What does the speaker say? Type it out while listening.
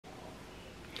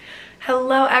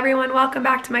Hello everyone, welcome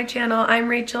back to my channel. I'm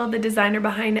Rachel, the designer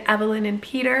behind Evelyn and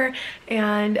Peter,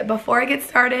 and before I get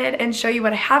started and show you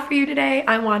what I have for you today,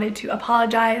 I wanted to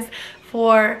apologize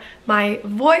for my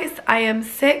voice. I am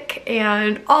sick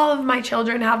and all of my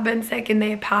children have been sick and they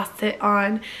have passed it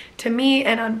on to me,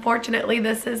 and unfortunately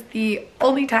this is the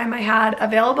only time I had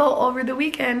available over the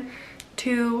weekend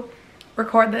to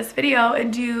record this video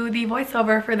and do the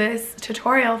voiceover for this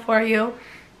tutorial for you.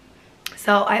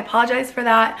 So I apologize for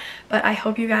that, but I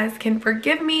hope you guys can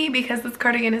forgive me because this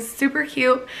cardigan is super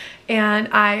cute and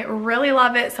I really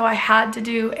love it. So I had to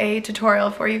do a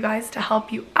tutorial for you guys to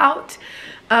help you out.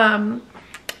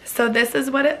 So this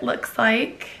is what it looks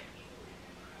like.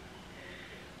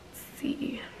 Let's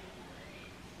see.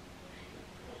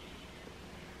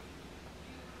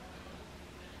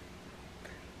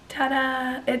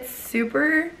 Ta-da! It's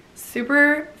super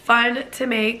fun to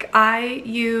make. I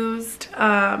used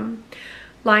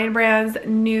Lion Brand's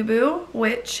Nubu,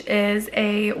 which is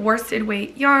a worsted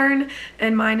weight yarn,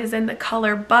 and mine is in the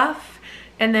color buff.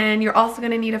 And then you're also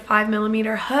going to need a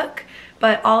 5mm hook,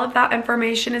 but all of that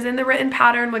information is in the written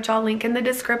pattern, which I'll link in the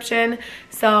description.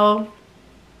 So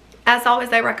as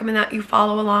always, I recommend that you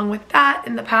follow along with that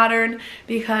in the pattern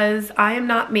because I am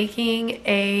not making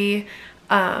a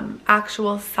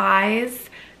actual size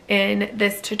in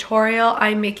this tutorial.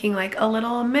 I'm making like a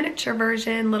little miniature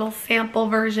version, little sample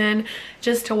version,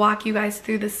 just to walk you guys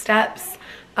through the steps.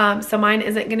 So mine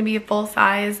isn't going to be a full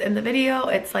size in the video.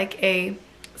 It's like a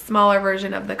smaller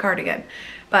version of the cardigan,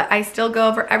 but I still go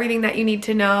over everything that you need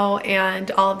to know and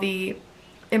all the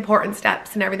important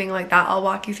steps and everything like that. I'll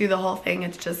walk you through the whole thing.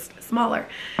 It's just smaller.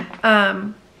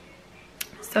 So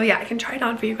yeah, I can try it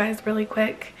on for you guys really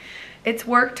quick. It's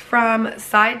worked from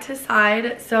side to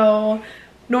side. So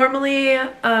normally,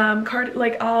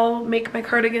 I'll make my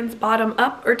cardigans bottom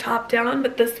up or top down,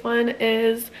 but this one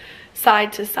is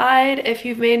side to side. If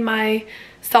you've made my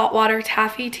saltwater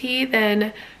taffy tee,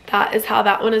 then that is how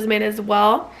that one is made as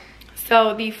well.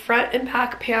 So the front and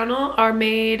back panel are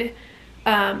made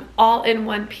all in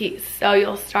one piece. So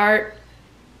you'll start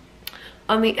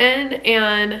on the end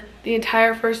and the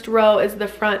entire first row is the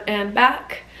front and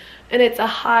back. And it's a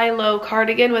high-low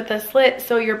cardigan with a slit,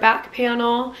 so your back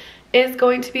panel is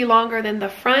going to be longer than the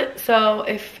front. So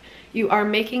if you are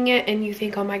making it and you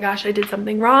think, oh my gosh, I did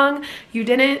something wrong, you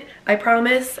didn't. I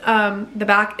promise. The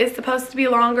back is supposed to be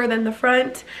longer than the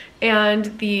front,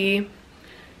 and the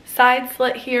side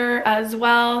slit here as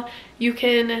well. You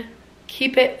can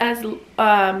keep it as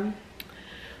long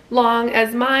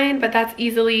as mine, but that's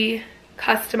easily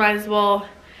customizable.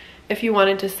 If you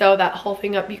wanted to sew that whole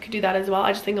thing up, you could do that as well.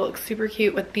 I just think it looks super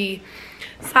cute with the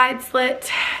side slit.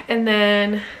 And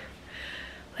then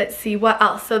let's see what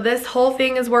else. So this whole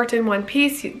thing is worked in one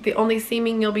piece. The only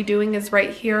seaming you'll be doing is right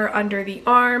here under the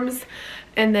arms.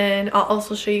 And then I'll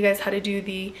also show you guys how to do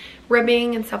the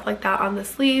ribbing and stuff like that on the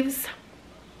sleeves.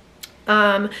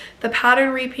 The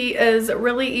pattern repeat is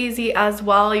really easy as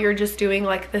well. You're just doing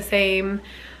like the same,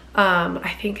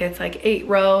 I think it's like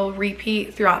 8-row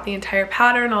repeat throughout the entire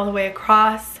pattern all the way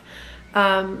across.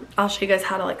 I'll show you guys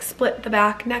how to like split the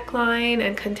back neckline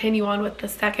and continue on with the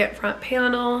second front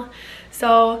panel.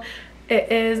 So it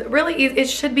is really easy. It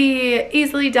should be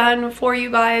easily done for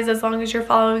you guys as long as you're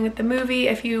following the movie.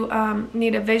 If you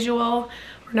need a visual,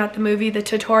 or not the movie, the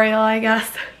tutorial, I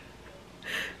guess,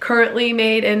 currently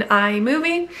made in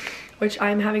iMovie, which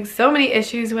I'm having so many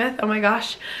issues with, oh my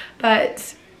gosh.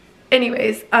 But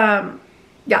anyways, yeah,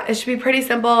 it should be pretty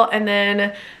simple, and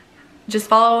then just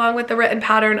follow along with the written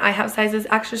pattern. I have sizes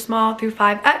extra small through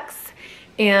 5X,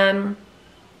 and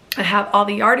I have all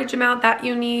the yardage amount that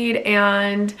you need,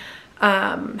 and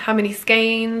how many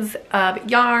skeins of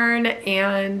yarn,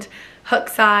 and hook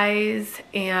size,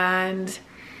 and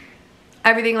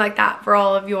everything like that for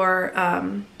all of your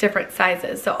different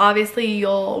sizes. So obviously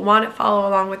you'll want to follow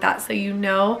along with that so you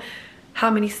know how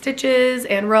many stitches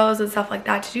and rows and stuff like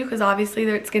that to do, because obviously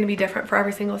it's going to be different for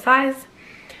every single size.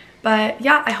 But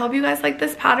yeah, I hope you guys like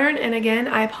this pattern, and again,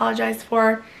 I apologize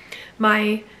for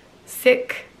my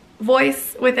sick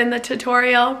voice within the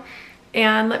tutorial,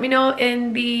 and let me know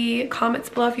in the comments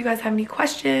below if you guys have any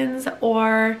questions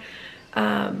or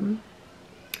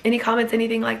any comments,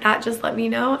 anything like that. Just let me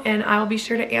know and I will be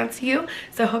sure to answer you.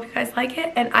 So I hope you guys like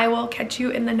it, and I will catch you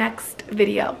in the next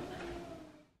video.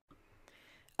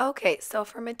 Okay, so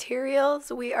for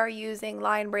materials, we are using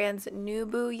Lion Brand's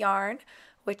Nubu yarn,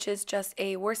 which is just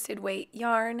a worsted weight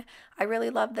yarn. I really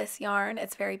love this yarn.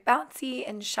 It's very bouncy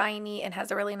and shiny and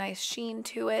has a really nice sheen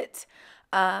to it.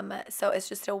 So it's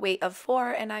just a weight of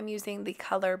 4, and I'm using the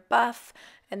color Buff.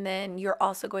 And then you're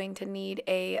also going to need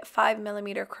a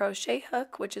 5mm crochet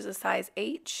hook, which is a size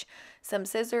H, some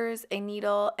scissors, a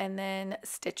needle, and then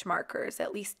stitch markers,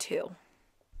 at least 2.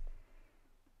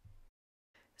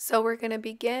 So we're going to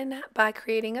begin by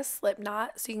creating a slip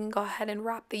knot. So you can go ahead and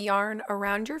wrap the yarn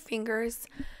around your fingers,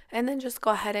 and then just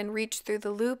go ahead and reach through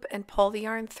the loop and pull the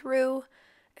yarn through.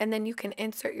 And then you can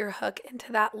insert your hook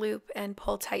into that loop and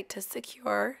pull tight to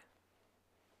secure.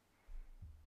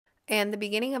 And the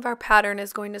beginning of our pattern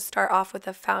is going to start off with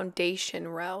a foundation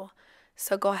row.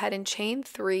 So go ahead and chain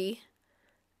 3,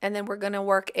 and then we're going to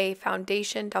work a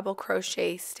foundation double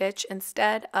crochet stitch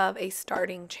instead of a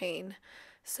starting chain.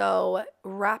 So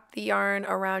wrap the yarn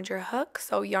around your hook,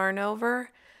 so yarn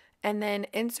over, and then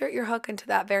insert your hook into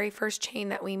that very first chain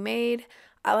that we made.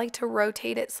 I like to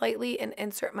rotate it slightly and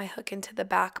insert my hook into the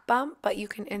back bump, but you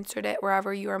can insert it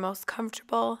wherever you are most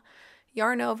comfortable.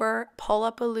 Yarn over, pull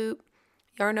up a loop,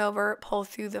 yarn over, pull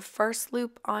through the first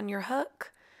loop on your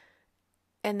hook,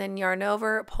 and then yarn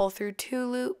over, pull through 2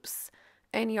 loops,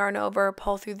 and yarn over,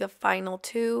 pull through the final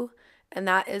 2, and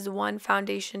that is 1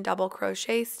 foundation double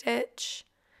crochet stitch.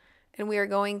 And we are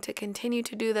going to continue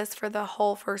to do this for the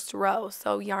whole first row.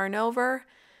 So yarn over,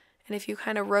 and if you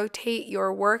kind of rotate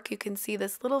your work, you can see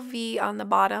this little V on the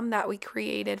bottom that we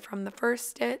created from the first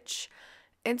stitch.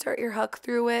 Insert your hook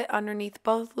through it underneath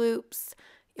both loops,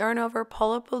 yarn over,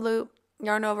 pull up a loop,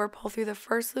 yarn over, pull through the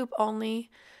first loop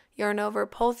only, yarn over,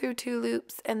 pull through 2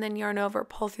 loops, and then yarn over,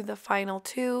 pull through the final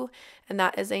 2, and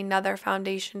that is another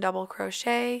foundation double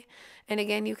crochet. And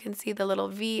again, you can see the little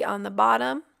V on the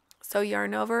bottom. So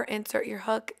yarn over, insert your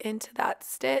hook into that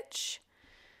stitch,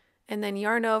 and then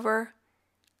yarn over,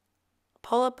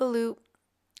 pull up a loop,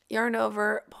 yarn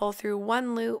over, pull through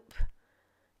 1 loop,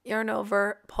 yarn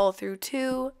over, pull through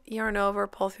 2, yarn over,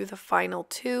 pull through the final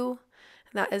 2,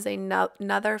 and that is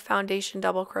another foundation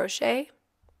double crochet.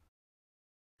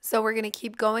 So we're going to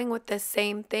keep going with the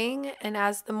same thing, and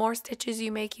as the more stitches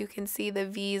you make, you can see the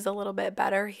V's a little bit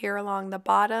better here along the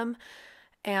bottom,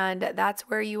 and that's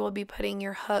where you will be putting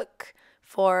your hook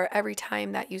for every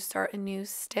time that you start a new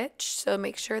stitch. So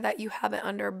make sure that you have it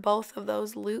under both of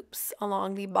those loops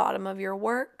along the bottom of your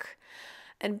work.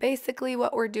 And basically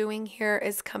what we're doing here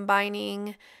is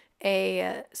combining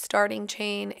a starting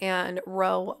chain and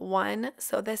row 1.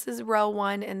 So this is row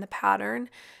 1 in the pattern,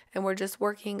 and we're just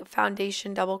working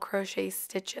foundation double crochet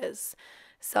stitches.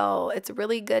 So it's a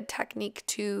really good technique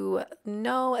to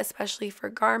know, especially for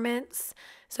garments.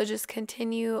 So just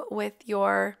continue with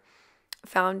your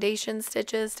foundation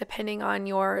stitches depending on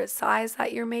your size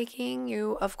that you're making.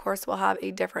 You, of course, will have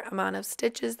a different amount of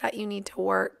stitches that you need to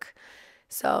work.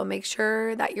 So make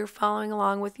sure that you're following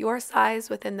along with your size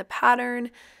within the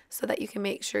pattern so that you can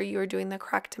make sure you are doing the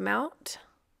correct amount.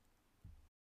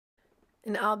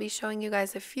 And I'll be showing you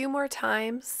guys a few more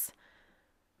times.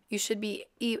 You should be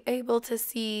able to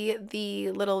see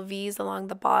the little V's along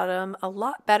the bottom a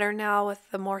lot better now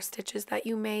with the more stitches that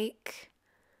you make.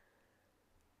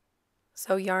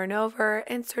 So yarn over,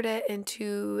 insert it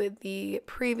into the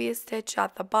previous stitch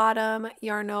at the bottom,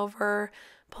 yarn over,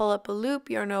 pull up a loop,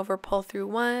 yarn over, pull through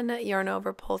 1, yarn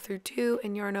over, pull through 2,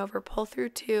 and yarn over, pull through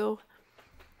 2.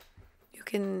 You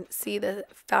can see the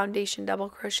foundation double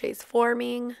crochets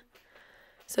forming.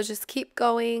 So just keep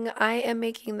going. I am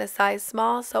making the size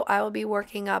small, so I will be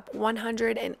working up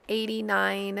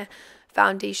 189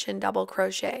 foundation double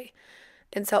crochet.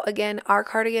 And so again, our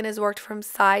cardigan is worked from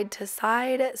side to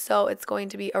side, so it's going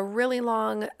to be a really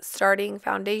long starting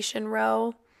foundation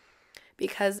row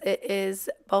because it is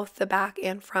both the back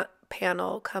and front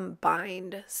panel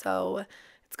combined. So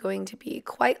it's going to be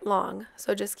quite long.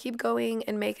 So just keep going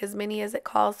and make as many as it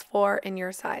calls for in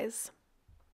your size.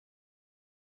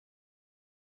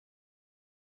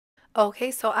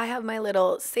 Okay, so I have my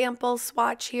little sample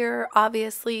swatch here.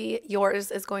 Obviously,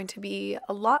 yours is going to be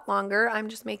a lot longer. I'm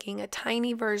just making a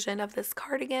tiny version of this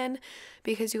cardigan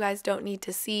because you guys don't need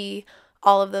to see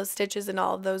all of those stitches and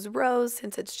all of those rows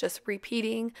since it's just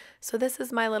repeating. So this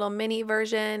is my little mini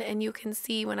version, and you can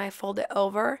see when I fold it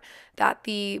over that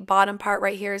the bottom part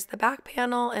right here is the back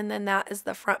panel, and then that is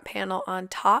the front panel on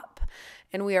top,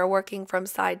 and we are working from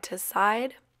side to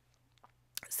side.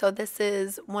 So this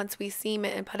is, once we seam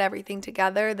it and put everything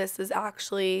together, this is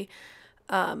actually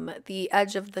the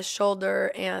edge of the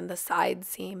shoulder and the side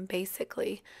seam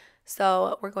basically.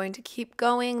 So we're going to keep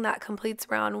going. That completes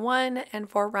round 1, and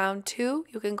for round 2,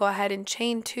 you can go ahead and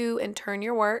chain 2 and turn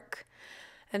your work.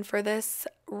 And for this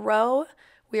row,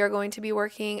 we are going to be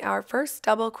working our first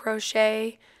double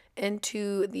crochet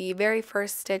into the very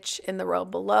first stitch in the row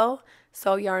below.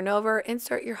 So yarn over,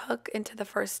 insert your hook into the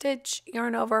first stitch,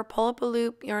 yarn over, pull up a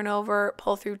loop, yarn over,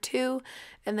 pull through 2,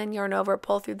 and then yarn over,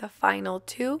 pull through the final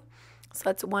 2. So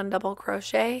that's 1 double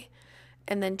crochet,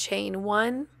 and then chain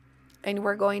 1, and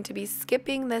we're going to be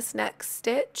skipping this next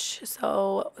stitch.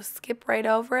 So skip right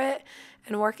over it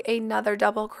and work another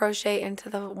double crochet into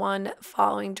the one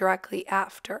following directly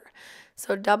after.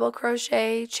 So double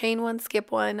crochet, chain 1,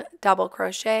 skip 1, double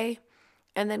crochet,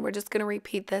 and then we're just going to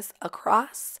repeat this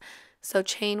across. So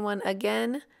chain 1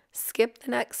 again, skip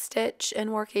the next stitch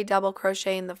and work a double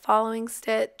crochet in the following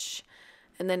stitch,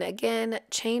 and then again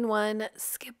chain 1,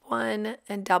 skip 1,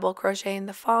 and double crochet in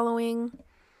the following,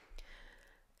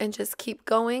 and just keep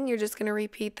going. You're just going to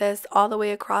repeat this all the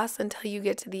way across until you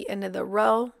get to the end of the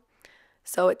row.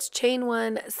 So it's chain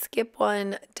 1, skip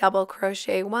 1, double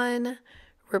crochet 1,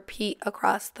 repeat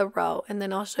across the row, and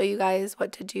then I'll show you guys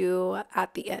what to do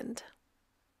at the end.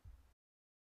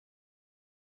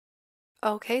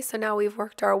 Okay, so now we've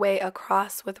worked our way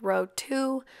across with row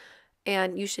 2,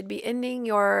 and you should be ending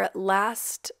your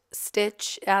last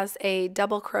stitch as a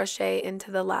double crochet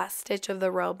into the last stitch of the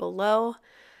row below.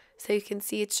 So you can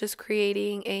see it's just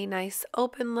creating a nice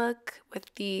open look with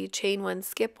the chain 1,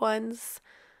 skip 1s,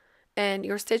 and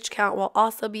your stitch count will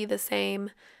also be the same.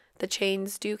 The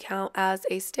chains do count as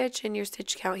a stitch, and your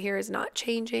stitch count here is not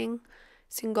changing.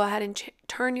 So you can go ahead and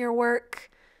turn your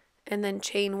work and then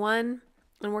chain 1.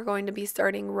 And we're going to be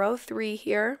starting row 3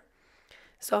 here.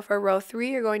 So for row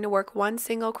 3, you're going to work 1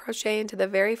 single crochet into the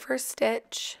very first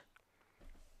stitch.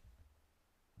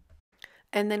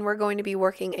 And then we're going to be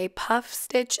working a puff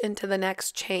stitch into the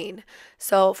next chain.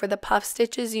 So for the puff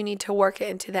stitches, you need to work it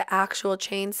into the actual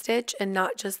chain stitch and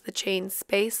not just the chain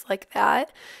space like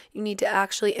that. You need to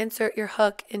actually insert your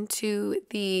hook into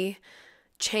the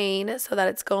chain so that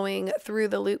it's going through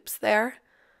the loops there.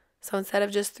 So instead of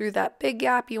just through that big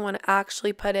gap, you want to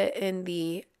actually put it in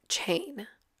the chain.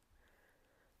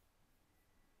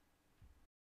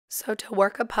 So to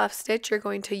work a puff stitch, you're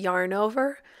going to yarn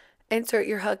over, insert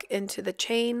your hook into the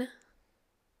chain.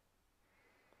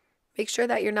 Make sure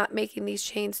that you're not making these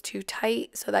chains too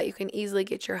tight so that you can easily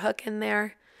get your hook in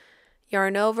there.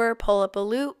 Yarn over, pull up a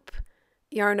loop,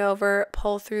 yarn over,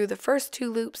 pull through the first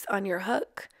 2 loops on your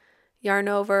hook, yarn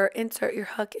over, insert your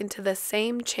hook into the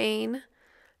same chain,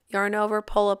 yarn over,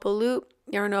 pull up a loop,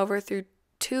 yarn over through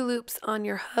 2 loops on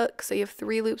your hook, so you have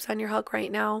 3 loops on your hook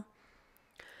right now.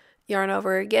 Yarn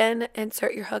over again,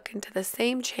 insert your hook into the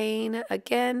same chain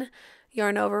again,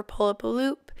 yarn over, pull up a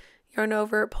loop, yarn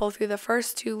over, pull through the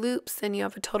first 2 loops, and you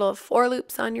have a total of 4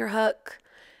 loops on your hook,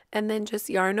 and then just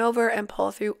yarn over and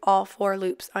pull through all 4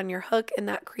 loops on your hook, and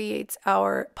that creates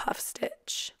our puff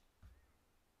stitch.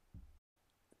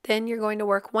 Then you're going to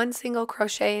work 1 single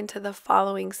crochet into the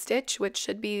following stitch, which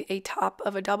should be a top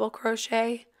of a double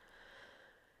crochet.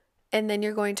 And then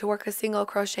you're going to work a single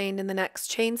crochet into the next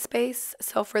chain space.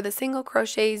 So for the single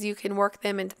crochets, you can work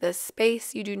them into this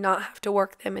space. You do not have to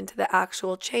work them into the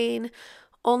actual chain.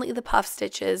 Only the puff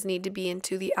stitches need to be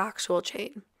into the actual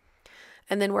chain.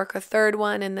 And then work a 3rd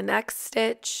one in the next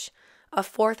stitch, a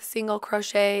 4th single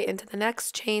crochet into the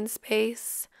next chain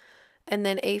space, and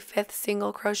then a 5th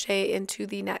single crochet into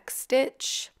the next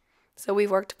stitch. So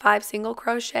we've worked 5 single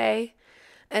crochet,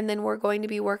 and then we're going to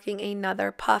be working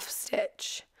another puff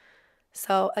stitch.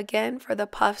 So again, for the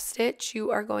puff stitch,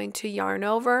 you are going to yarn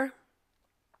over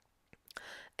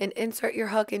and insert your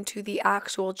hook into the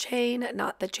actual chain,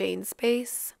 not the chain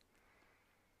space.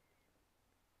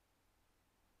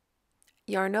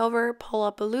 Yarn over, pull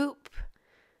up a loop,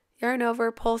 yarn over,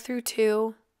 pull through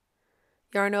 2,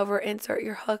 yarn over, insert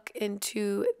your hook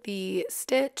into the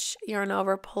stitch, yarn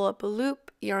over, pull up a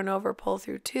loop, yarn over, pull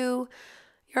through 2,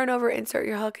 yarn over, insert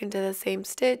your hook into the same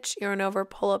stitch, yarn over,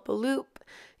 pull up a loop,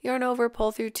 yarn over,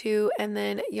 pull through 2, and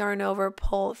then yarn over,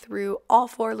 pull through all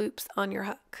 4 loops on your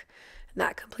hook. And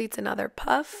that completes another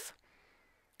puff.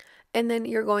 And then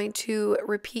you're going to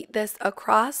repeat this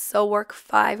across, so work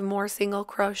 5 more single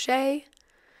crochet.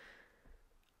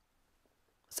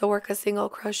 So work a single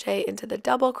crochet into the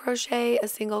double crochet, a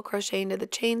single crochet into the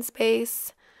chain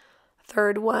space,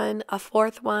 3rd one, a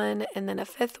 4th one, and then a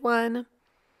 5th one.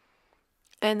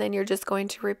 And then you're just going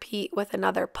to repeat with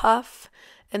another puff.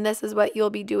 And this is what you'll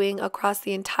be doing across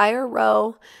the entire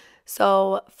row.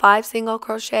 So 5 single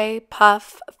crochet,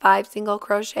 puff, 5 single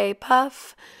crochet,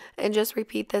 puff, and just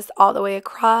repeat this all the way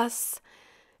across.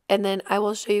 And then I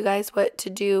will show you guys what to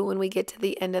do when we get to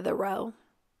the end of the row.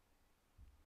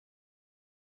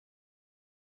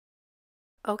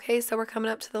 Okay, so we're coming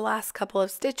up to the last couple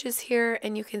of stitches here,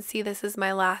 and you can see this is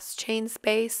my last chain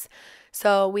space.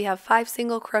 So we have 5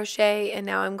 single crochet, and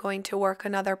now I'm going to work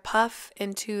another puff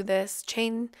into this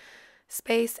chain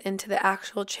space, into the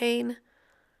actual chain.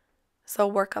 So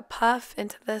work a puff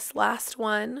into this last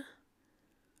one.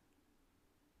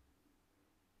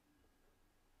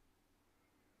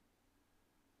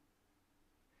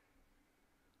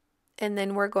 And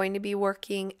then we're going to be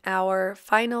working our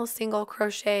final single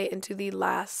crochet into the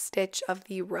last stitch of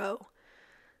the row.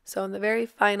 So in the very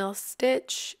final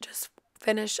stitch, just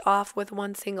finish off with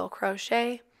 1 single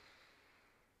crochet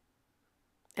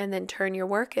and then turn your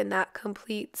work, and that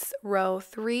completes row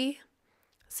 3.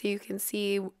 So you can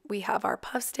see we have our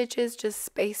puff stitches just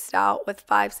spaced out with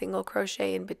 5 single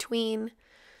crochet in between.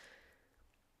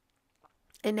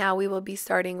 And now we will be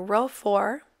starting row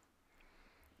 4.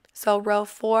 So row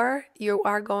 4, you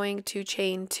are going to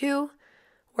chain 2,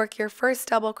 work your first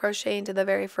double crochet into the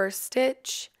very first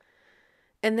stitch,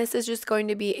 and this is just going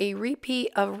to be a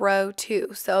repeat of row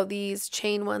 2. So these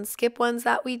chain 1, skip 1s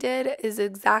that we did is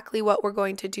exactly what we're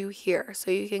going to do here.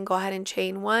 So you can go ahead and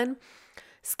chain 1,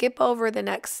 skip over the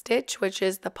next stitch, which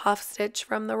is the puff stitch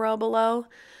from the row below,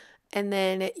 and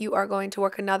then you are going to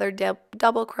work another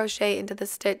double crochet into the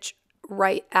stitch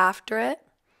right after it.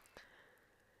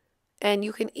 And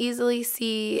you can easily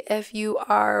see if you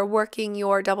are working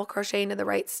your double crochet into the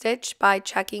right stitch by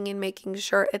checking and making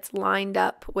sure it's lined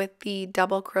up with the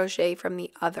double crochet from the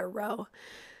other row.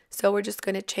 So we're just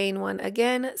going to chain 1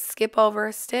 again, skip over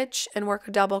a stitch, and work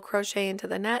a double crochet into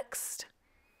the next.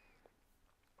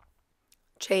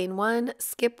 Chain 1,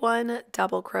 skip 1,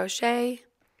 double crochet.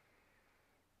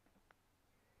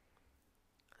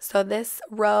 So this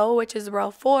row, which is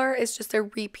row 4, is just a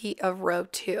repeat of row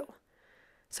 2.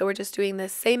 So we're just doing the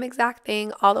same exact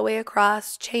thing all the way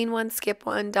across, chain 1, skip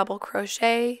 1, double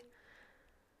crochet,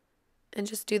 and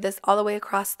just do this all the way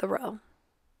across the row.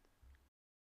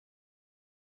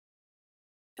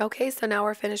 Okay, so now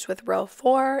we're finished with row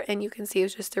 4, and you can see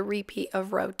it's just a repeat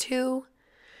of row 2.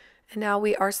 And now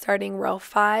we are starting row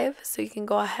 5, so you can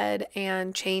go ahead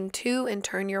and chain 2 and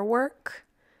turn your work.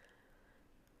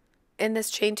 And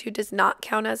this chain 2 does not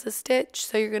count as a stitch,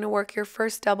 so you're going to work your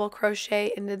first double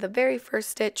crochet into the very first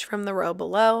stitch from the row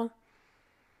below.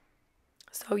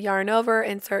 So yarn over,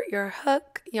 insert your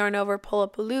hook, yarn over, pull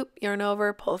up a loop, yarn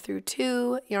over, pull through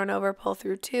 2, yarn over, pull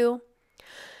through 2.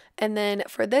 And then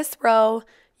for this row,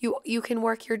 you can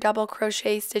work your double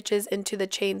crochet stitches into the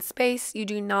chain space. You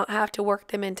do not have to work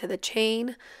them into the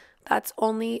chain. That's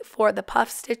only for the puff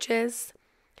stitches.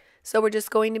 So we're just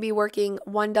going to be working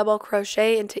 1 double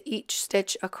crochet into each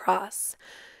stitch across.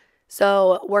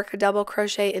 So work a double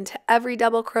crochet into every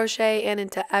double crochet and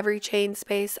into every chain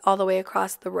space all the way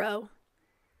across the row.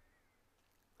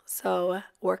 So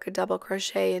work a double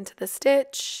crochet into the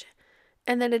stitch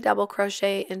and then a double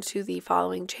crochet into the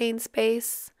following chain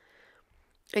space.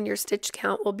 And your stitch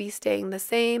count will be staying the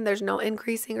same. There's no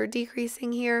increasing or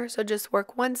decreasing here. So just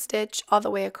work 1 stitch all the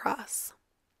way across.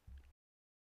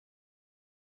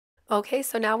 Okay,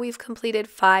 so now we've completed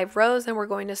 5 rows, and we're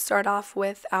going to start off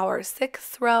with our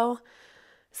 6th row.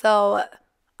 So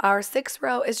our 6th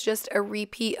row is just a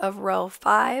repeat of row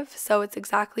 5. So it's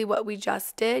exactly what we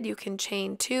just did. You can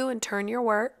chain 2 and turn your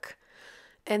work.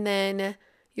 And then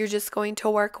you're just going to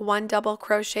work 1 double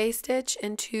crochet stitch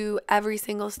into every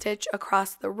single stitch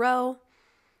across the row.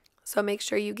 So make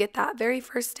sure you get that very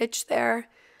first stitch there,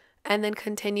 and then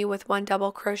continue with 1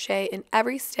 double crochet in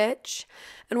every stitch.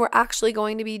 And we're actually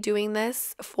going to be doing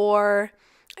this for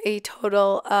a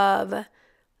total of,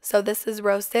 so this is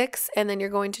row 6, and then you're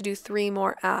going to do 3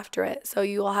 more after it. So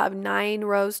you will have 9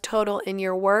 rows total in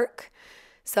your work.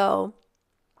 So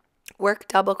work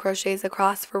double crochets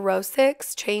across for row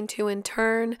 6, chain 2 and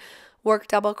turn, work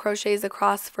double crochets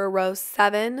across for row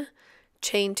 7,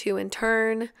 chain 2 and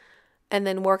turn, and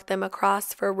then work them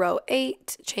across for row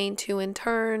 8, chain 2 and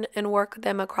turn, and work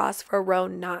them across for row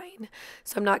 9.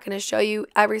 So I'm not going to show you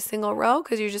every single row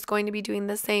because you're just going to be doing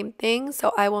the same thing.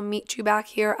 So I will meet you back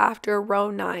here after row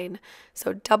 9.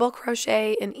 So double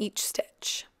crochet in each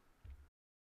stitch.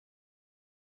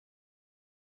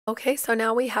 Okay, so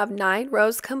now we have 9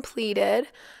 rows completed,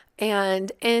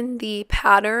 and in the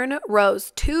pattern,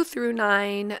 rows 2 through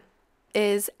 9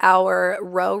 is our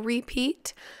row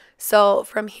repeat. So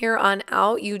from here on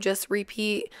out, you just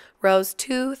repeat rows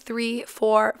 2, 3,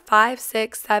 4, 5,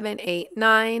 6, 7, 8,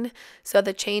 9. So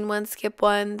the chain 1, skip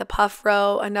 1, the puff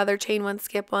row, another chain 1,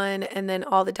 skip 1, and then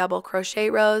all the double crochet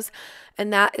rows.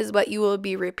 And that is what you will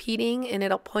be repeating, and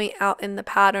it'll point out in the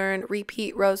pattern,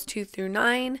 repeat rows 2 through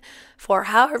 9 for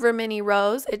however many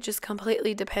rows. It just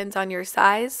completely depends on your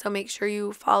size, so make sure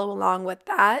you follow along with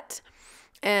that.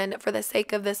 And for the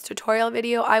sake of this tutorial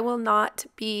video, I will not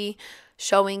be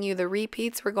showing you the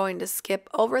repeats, we're going to skip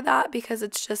over that because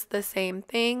it's just the same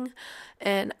thing.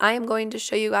 And I am going to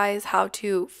show you guys how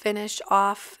to finish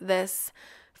off this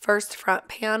first front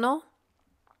panel.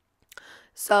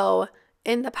 So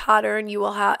in the pattern, you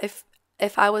will have,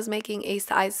 if I was making a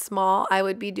size small, I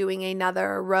would be doing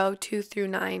another row 2 through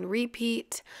 9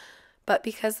 repeat. But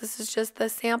because this is just the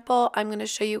sample, I'm going to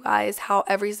show you guys how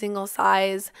every single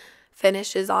size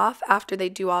finishes off after they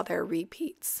do all their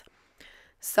repeats.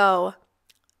 So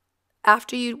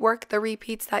after you work the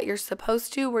repeats that you're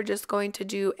supposed to, we're just going to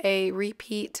do a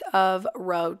repeat of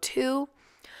row 2.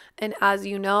 And as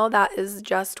you know, that is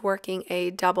just working a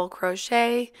double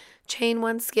crochet, chain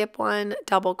 1, skip 1,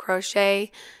 double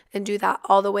crochet, and do that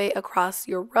all the way across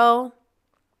your row.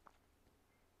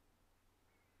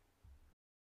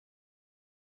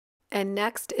 And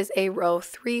next is a row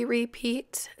 3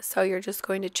 repeat. So you're just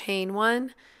going to chain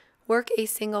 1, work a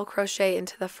single crochet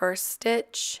into the first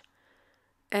stitch,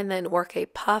 and then work a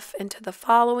puff into the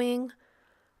following,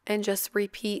 and just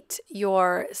repeat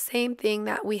your same thing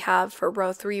that we have for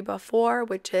row 3 before,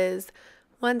 which is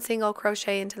 1 single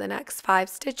crochet into the next 5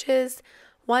 stitches,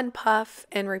 1 puff,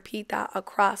 and repeat that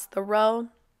across the row.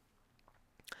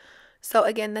 So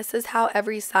again, this is how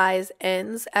every size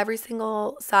ends. Every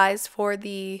single size for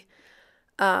the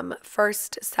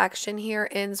first section here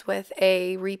ends with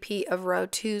a repeat of row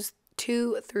 2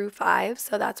 through 5.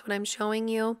 So that's what I'm showing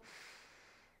you.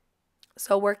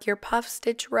 So work your puff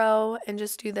stitch row and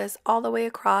just do this all the way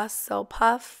across. So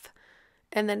puff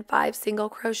and then 5 single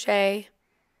crochet,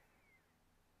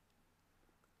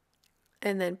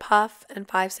 and then puff and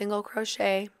 5 single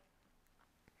crochet,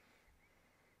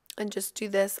 and just do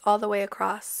this all the way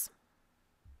across.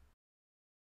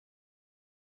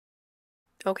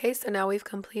 Okay, so now we've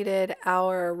completed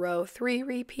our row 3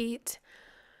 repeat,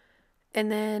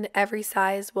 and then every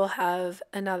size will have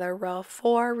another row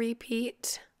 4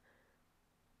 repeat.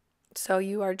 So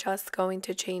you are just going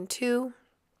to chain 2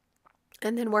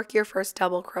 and then work your first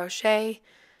double crochet,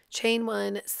 chain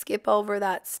 1, skip over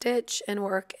that stitch and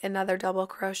work another double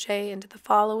crochet into the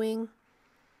following,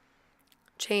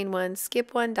 chain 1,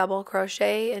 skip 1, double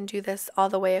crochet, and do this all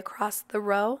the way across the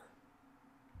row.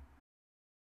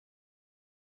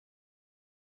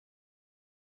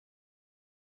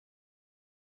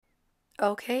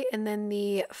 Okay, and then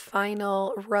the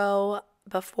final row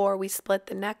before we split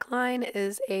the neckline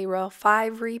is a row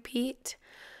 5 repeat.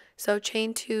 So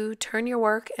chain 2, turn your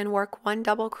work, and work 1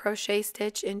 double crochet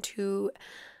stitch into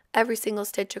every single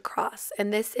stitch across.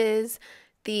 And this is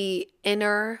the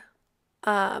inner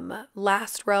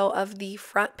last row of the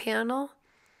front panel.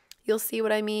 You'll see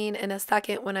what I mean in a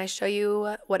second when I show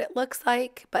you what it looks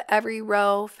like, but every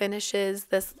row finishes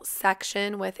this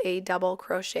section with a double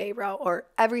crochet row, or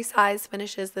every size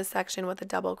finishes this section with a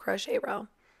double crochet row.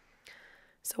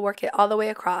 So work it all the way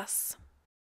across.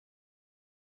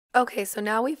 Okay, so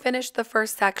now we finished the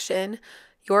first section.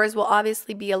 Yours will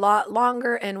obviously be a lot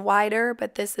longer and wider,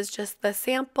 but this is just the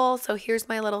sample. So here's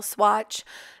my little swatch,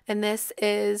 and this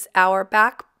is our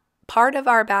back part of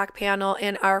our back panel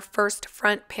and our first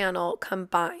front panel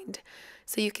combined.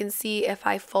 So you can see if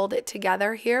I fold it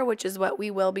together here, which is what we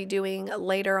will be doing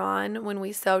later on when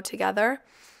we sew together.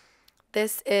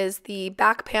 This is the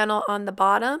back panel on the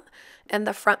bottom, and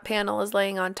the front panel is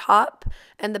laying on top,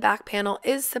 and the back panel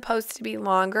is supposed to be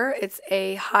longer. It's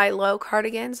a high-low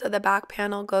cardigan, so the back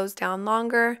panel goes down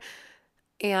longer,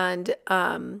 and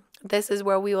this is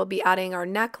where we will be adding our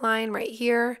neckline right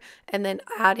here, and then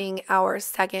adding our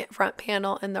second front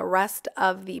panel and the rest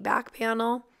of the back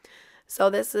panel. So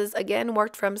this is, again,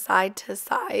 worked from side to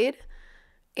side,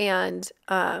 and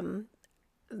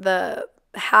the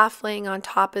half laying on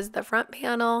top is the front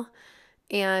panel,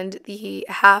 and the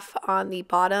half on the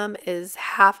bottom is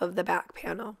half of the back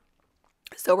panel.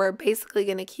 So we're basically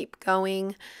going to keep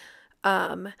going,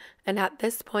 and at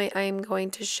this point I'm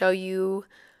going to show you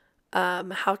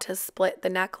how to split the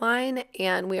neckline,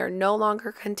 and we are no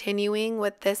longer continuing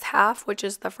with this half, which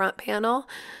is the front panel.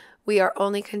 We are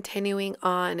only continuing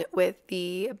on with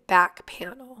the back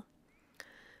panel.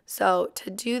 So to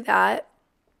do that,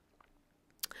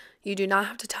 you do not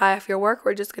have to tie off your work.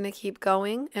 We're just going to keep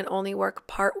going and only work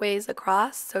part ways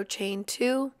across. So chain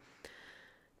 2,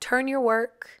 turn your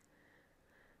work,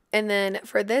 and then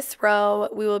for this row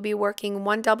we will be working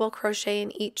 1 double crochet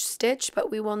in each stitch,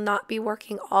 but we will not be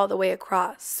working all the way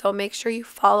across. So make sure you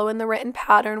follow in the written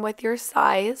pattern with your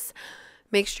size.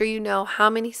 Make sure you know how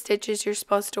many stitches you're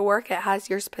supposed to work. It has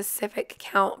your specific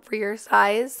count for your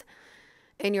size,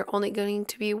 and you're only going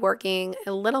to be working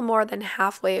a little more than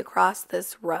halfway across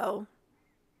this row.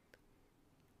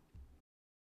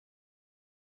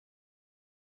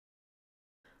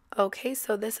 Okay,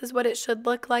 so this is what it should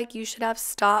look like. You should have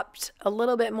stopped a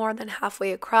little bit more than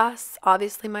halfway across.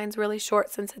 Obviously mine's really short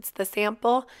since it's the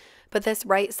sample, but this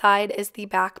right side is the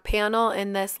back panel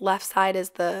and this left side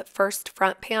is the first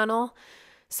front panel.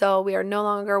 So we are no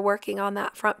longer working on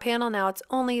that front panel. Now it's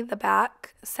only the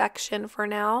back section for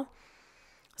now.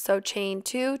 So chain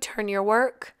 2, turn your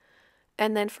work,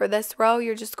 and then for this row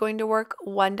you're just going to work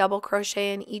 1 double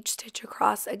crochet in each stitch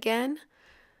across again.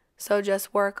 So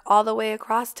just work all the way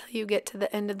across till you get to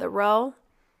the end of the row.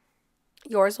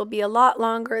 Yours will be a lot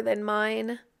longer than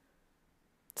mine.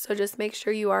 So just make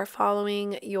sure you are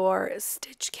following your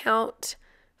stitch count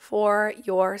for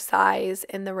your size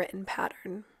in the written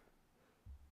pattern.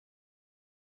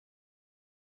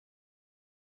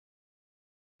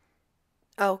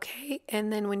 Okay,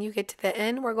 and then when you get to the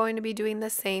end, we're going to be doing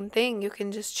the same thing. You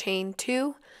can just chain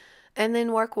 2 and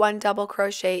then work 1 double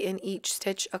crochet in each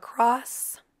stitch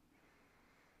across.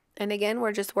 And again,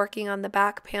 we're just working on the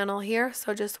back panel here,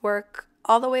 so just work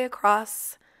all the way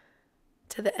across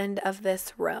to the end of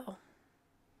this row.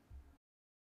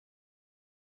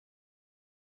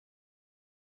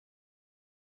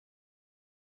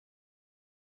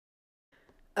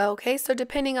 Okay, so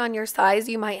depending on your size,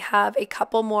 you might have a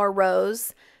couple more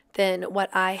rows than what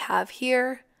I have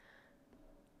here.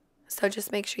 So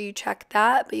just make sure you check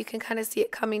that, but you can kind of see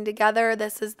it coming together.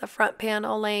 This is the front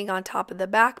panel laying on top of the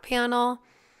back panel.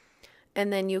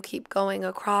 And then you keep going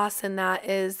across, and that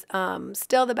is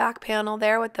still the back panel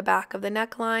there with the back of the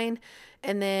neckline.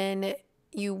 And then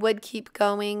you would keep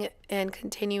going and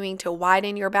continuing to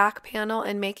widen your back panel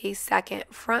and make a second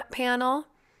front panel.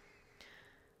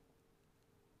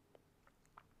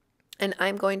 And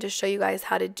I'm going to show you guys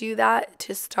how to do that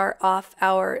to start off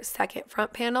our second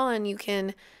front panel. And you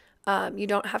can, you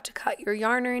don't have to cut your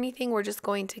yarn or anything. We're just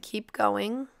going to keep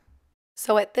going.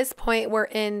 So at this point, we're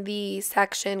in the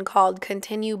section called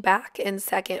Continue Back in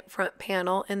Second Front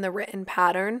Panel in the written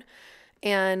pattern.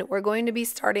 And we're going to be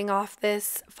starting off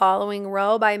this following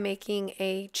row by making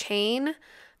a chain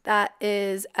that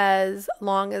is as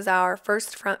long as our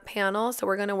first front panel. So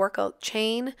we're going to work a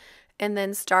chain and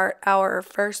then start our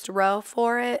first row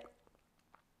for it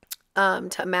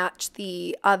to match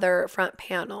the other front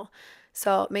panel.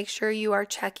 So make sure you are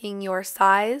checking your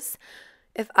size.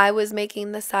 If I was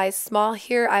making the size small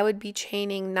here, I would be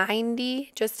chaining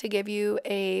 90 just to give you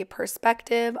a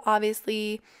perspective.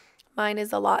 Obviously, mine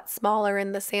is a lot smaller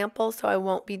in the sample, so I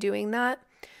won't be doing that.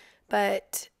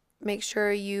 But make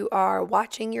sure you are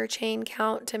watching your chain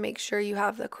count to make sure you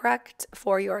have the correct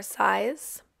for your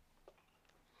size.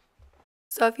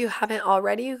 So if you haven't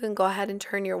already, you can go ahead and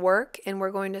turn your work, and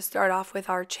we're going to start off with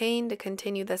our chain to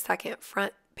continue the second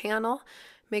front panel.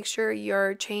 Make sure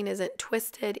your chain isn't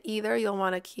twisted either. You'll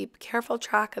want to keep careful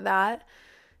track of that.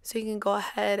 So you can go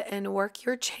ahead and work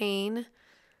your chain.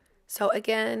 So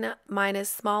again, mine is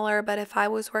smaller, but if I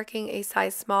was working a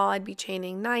size small, I'd be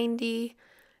chaining 90.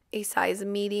 A size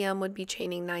medium would be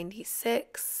chaining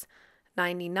 96,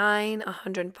 99,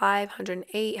 105,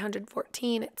 108,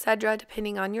 114, etc.,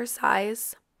 depending on your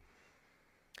size.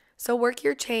 So work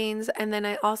your chains, and then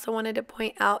I also wanted to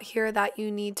point out here that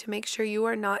you need to make sure you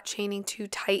are not chaining too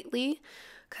tightly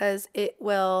because it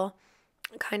will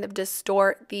kind of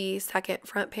distort the second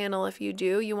front panel if you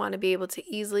do. You want to be able to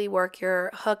easily work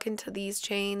your hook into these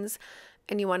chains,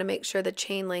 and you want to make sure the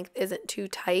chain length isn't too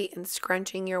tight and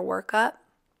scrunching your work up.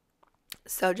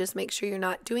 So just make sure you're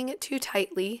not doing it too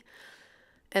tightly.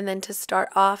 And then to start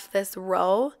off this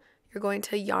row, you're going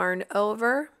to yarn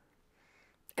over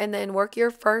and then work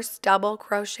your first double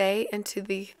crochet into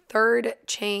the third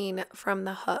chain from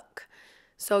the hook.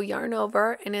 So yarn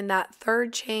over, and in that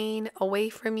third chain away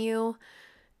from you,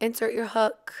 insert your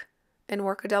hook and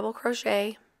work a double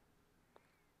crochet.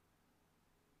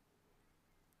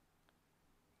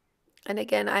 And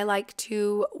again, I like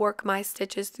to work my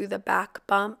stitches through the back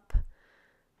bump.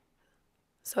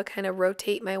 So I kind of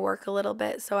rotate my work a little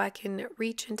bit so I can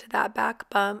reach into that back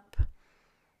bump.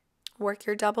 Work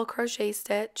your double crochet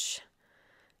stitch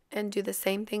and do the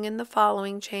same thing in the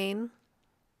following chain.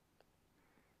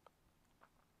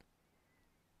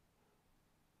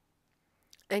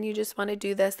 And you just want to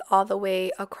do this all the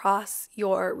way across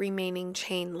your remaining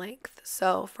chain length.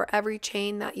 So for every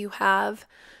chain that you have,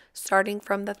 starting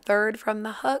from the third from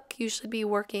the hook, you should be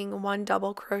working 1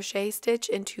 double crochet stitch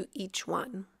into each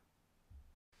one.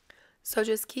 So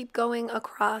just keep going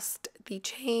across the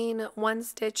chain, 1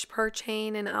 stitch per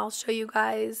chain, and I'll show you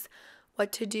guys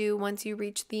what to do once you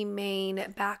reach the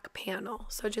main back panel.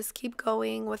 So just keep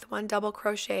going with 1 double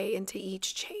crochet into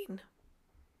each chain.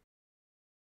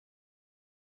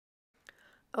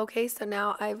 Okay, so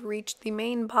now I've reached the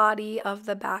main body of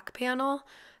the back panel.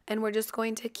 and we're just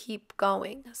going to keep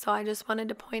going. So I just wanted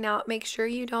to point out, make sure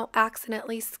you don't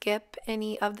accidentally skip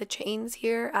any of the chains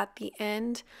here at the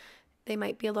end. They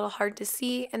might be a little hard to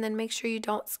see, and then make sure you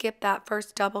don't skip that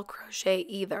first double crochet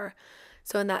either.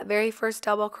 So in that very first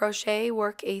double crochet,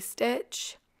 work a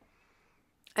stitch,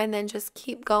 and then just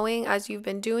keep going as you've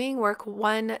been doing. Work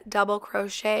 1 double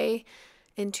crochet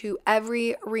into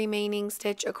every remaining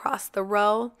stitch across the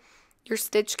row. Your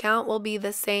stitch count will be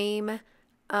the same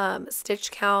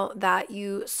stitch count that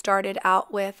you started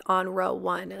out with on row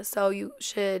 1. So you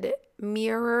should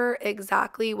mirror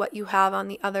exactly what you have on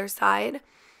the other side,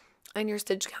 and your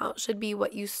stitch count should be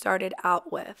what you started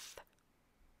out with.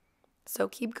 So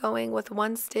keep going with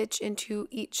 1 stitch into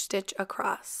each stitch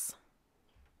across.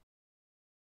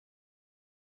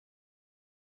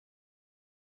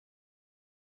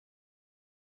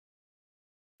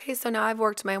 Okay, so now I've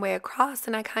worked my way across,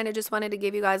 and I kind of just wanted to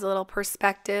give you guys a little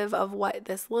perspective of what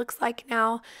this looks like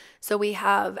now. So we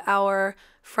have our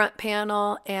front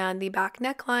panel and the back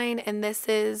neckline, and this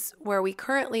is where we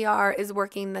currently are, is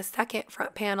working the second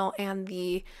front panel and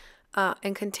the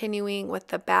and continuing with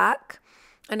the back.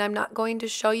 And I'm not going to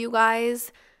show you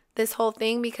guys this whole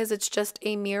thing because it's just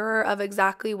a mirror of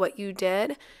exactly what you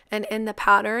did, and in the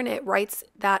pattern it writes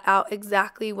that out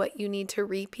exactly what you need to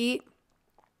repeat.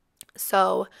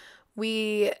 So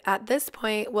we, at this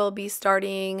point, will be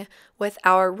starting with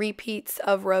our repeats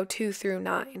of row 2 through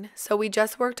 9. So we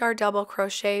just worked our double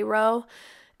crochet row,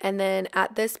 and then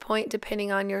at this point, depending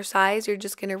on your size, you're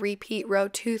just going to repeat row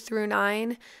 2 through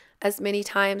 9 as many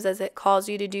times as it calls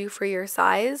you to do for your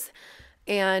size.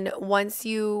 And once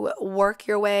you work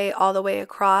your way all the way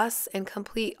across and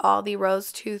complete all the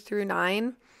rows 2 through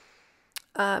 9,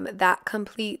 that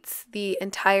completes the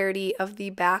entirety of the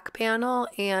back panel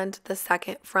and the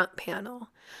second front panel.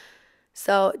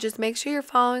 So just make sure you're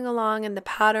following along in the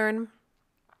pattern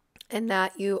and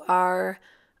that you are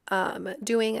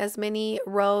doing as many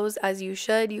rows as you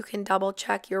should. You can double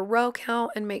check your row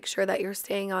count and make sure that you're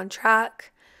staying on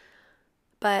track.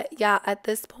 But yeah, at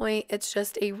this point, it's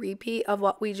just a repeat of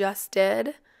what we just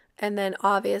did. And then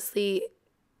obviously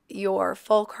your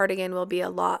full cardigan will be a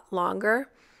lot longer.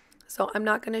 So I'm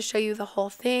not going to show you the whole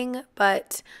thing,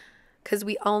 but because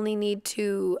I only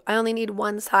need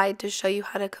 1 side to show you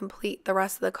how to complete the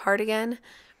rest of the cardigan.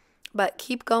 But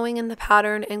keep going in the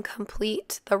pattern and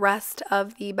complete the rest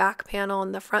of the back panel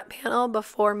and the front panel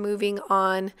before moving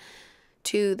on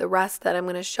to the rest that I'm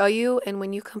going to show you. And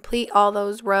when you complete all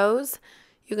those rows,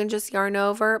 you can just yarn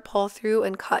over, pull through,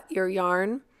 and cut your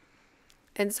yarn.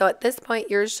 And so at this point,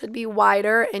 yours should be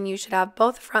wider, and you should have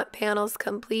both front panels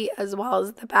complete as well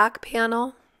as the back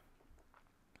panel.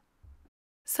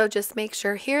 So just make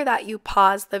sure here that you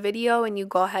pause the video and you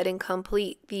go ahead and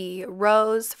complete the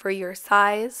rows for your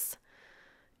size,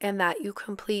 and that you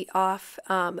complete off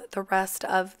the rest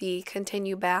of the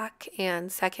continue back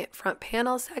and second front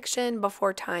panel section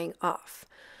before tying off.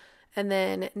 And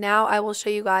then now I will show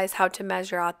you guys how to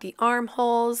measure out the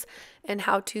armholes and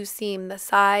how to seam the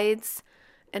sides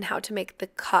and how to make the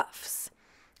cuffs.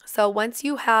 So once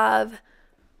you have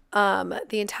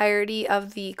the entirety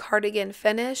of the cardigan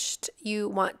finished, you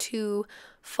want to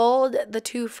fold the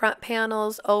 2 front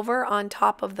panels over on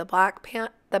top of the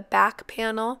back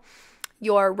panel.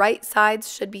 Your right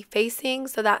sides should be facing,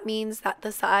 so that means that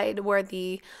the side where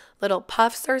the little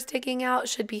puffs are sticking out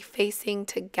should be facing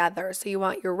together. So you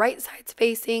want your right sides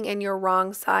facing and your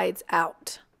wrong sides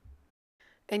out.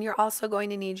 And you're also going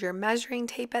to need your measuring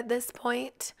tape at this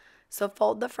point. So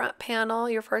fold the front panel,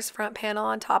 your first front panel,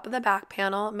 on top of the back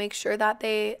panel. Make sure that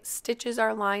the stitches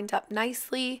are lined up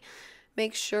nicely.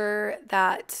 Make sure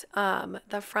that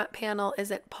the front panel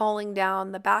isn't pulling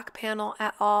down the back panel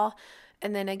at all.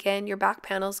 And then again, your back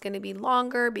panel is going to be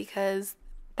longer because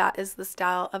that is the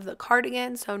style of the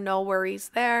cardigan, so no worries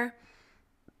there.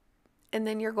 And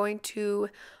then you're going to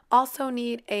also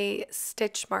need a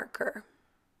stitch marker.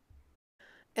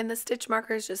 And the stitch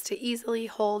marker is just to easily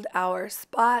hold our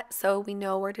spot so we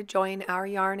know where to join our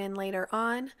yarn in later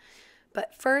on.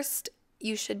 But first,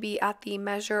 you should be at the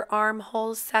measure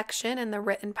armholes section in the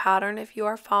written pattern if you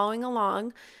are following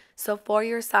along. So for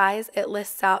your size, it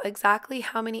lists out exactly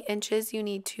how many inches you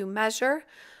need to measure.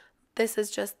 This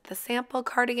is just the sample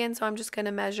cardigan, so I'm just going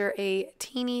to measure a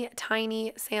teeny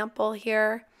tiny sample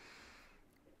here.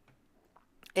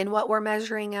 And what we're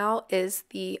measuring out is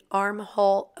the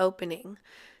armhole opening.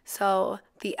 So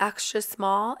the extra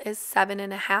small is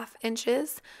 7.5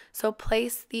 inches. So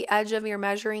place the edge of your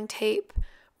measuring tape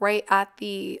right at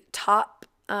the top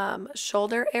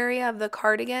shoulder area of the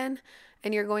cardigan,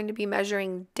 and you're going to be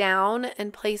measuring down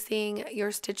and placing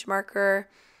your stitch marker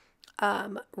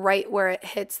right where it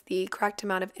hits the correct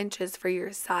amount of inches for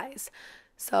your size.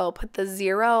 So put the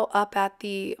 0 up at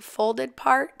the folded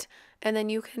part, and then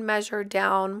you can measure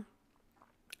down.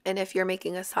 And if you're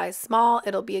making a size small,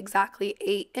 it'll be exactly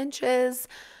 8 inches,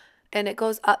 and it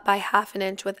goes up by ½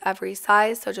 inch with every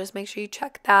size. So just make sure you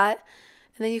check that.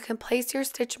 And then you can place your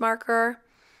stitch marker,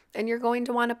 and you're going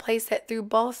to want to place it through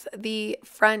both the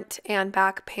front and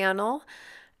back panel.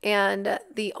 And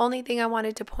the only thing I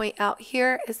wanted to point out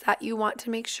here is that you want to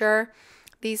make sure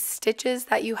these stitches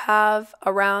that you have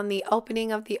around the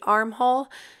opening of the armhole,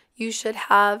 you should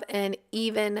have an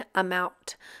even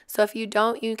amount. So if you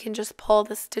don't, you can just pull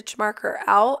the stitch marker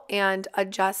out and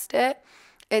adjust it.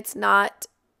 It's not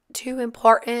too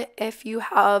important if you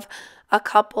have a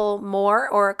couple more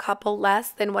or a couple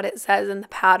less than what it says in the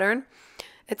pattern.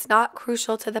 It's not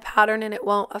crucial to the pattern and it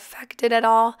won't affect it at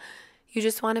all. You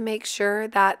just want to make sure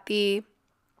that the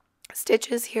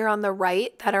stitches here on the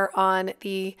right that are on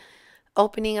the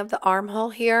opening of the armhole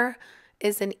here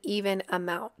is an even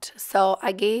amount. So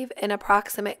I gave an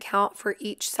approximate count for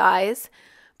each size,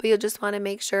 but you'll just want to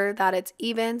make sure that it's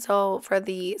even. So for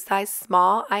the size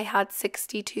small, I had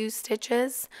 62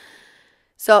 stitches.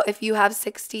 So if you have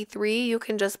 63, you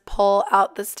can just pull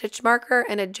out the stitch marker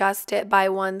and adjust it by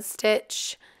 1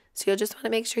 stitch. So you'll just want to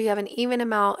make sure you have an even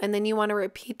amount, and then you want to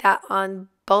repeat that on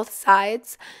both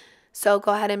sides. So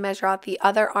go ahead and measure out the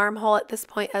other armhole at this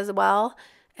point as well,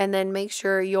 and then make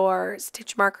sure your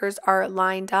stitch markers are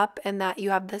lined up and that you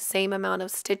have the same amount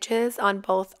of stitches on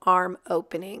both arm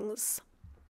openings.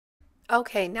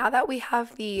 Okay, now that we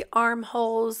have the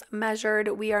armholes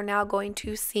measured, we are now going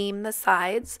to seam the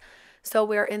sides. So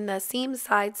we're in the seam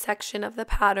side section of the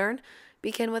pattern.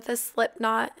 Begin with a slip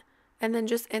knot and then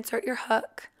just insert your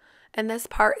hook. And this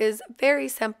part is very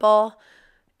simple.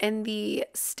 In the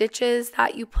stitches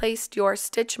that you placed your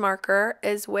stitch marker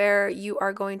is where you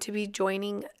are going to be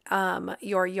joining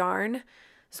your yarn.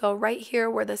 So right here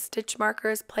where the stitch marker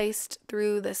is placed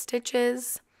through the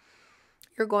stitches,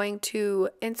 you're going to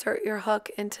insert your hook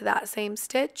into that same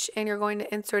stitch, and you're going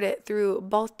to insert it through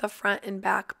both the front and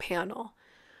back panel.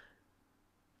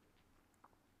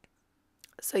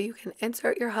 So you can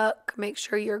insert your hook, make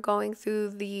sure you're going through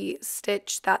the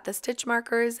stitch that the stitch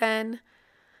marker is in,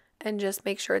 and just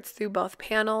make sure it's through both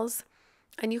panels.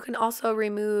 And you can also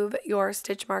remove your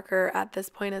stitch marker at this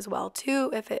point as well too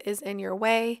if it is in your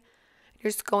way. You're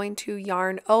just going to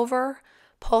yarn over,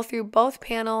 pull through both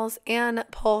panels, and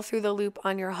pull through the loop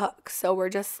on your hook. So we're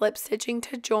just slip stitching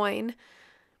to join,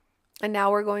 and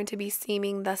now we're going to be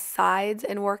seaming the sides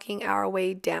and working our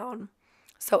way down.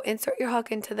 So insert your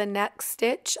hook into the next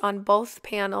stitch on both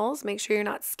panels. Make sure you're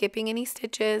not skipping any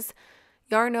stitches.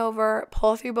 Yarn over,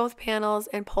 pull through both panels,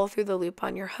 and pull through the loop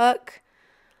on your hook.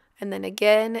 And then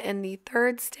again in the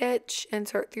third stitch,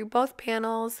 insert through both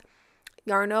panels,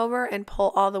 yarn over, and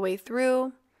pull all the way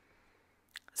through.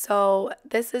 So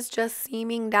this is just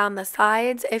seaming down the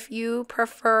sides. If you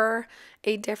prefer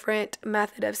a different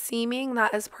method of seaming,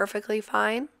 that is perfectly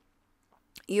fine.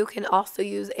 You can also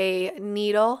use a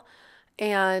needle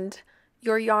and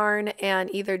your yarn and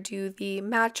either do the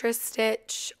mattress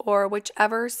stitch or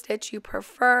whichever stitch you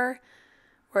prefer.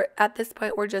 At this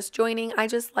point we're just joining. I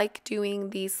just like doing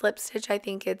the slip stitch. I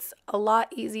think it's a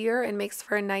lot easier and makes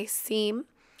for a nice seam.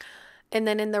 And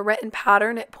then in the written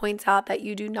pattern it points out that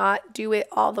you do not do it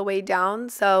all the way down.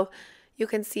 So you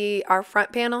can see our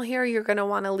front panel here, you're going to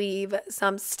want to leave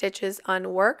some stitches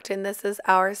unworked, and this is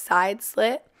our side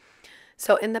slit.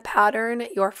 So in the pattern,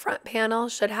 your front panel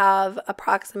should have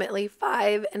approximately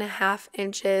 5½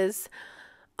 inches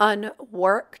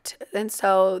unworked. And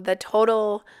so the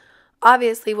total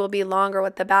obviously will be longer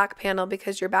with the back panel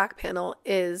because your back panel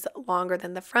is longer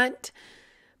than the front.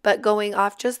 But going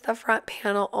off just the front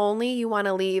panel only, you want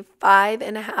to leave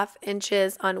 5½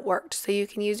 inches unworked. So you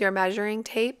can use your measuring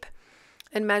tape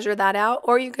and measure that out,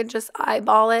 or you could just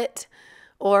eyeball it.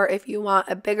 Or if you want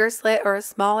a bigger slit or a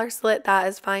smaller slit, that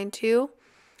is fine too.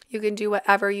 You can do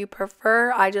whatever you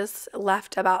prefer. I just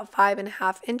left about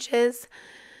 5½ inches.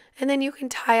 And then you can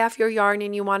tie off your yarn,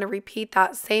 and you want to repeat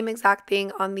that same exact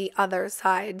thing on the other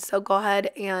side. So go ahead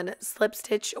and slip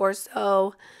stitch or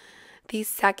sew the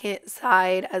second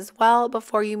side as well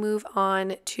before you move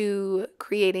on to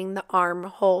creating the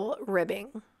armhole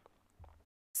ribbing.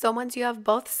 So once you have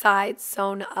both sides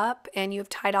sewn up and you've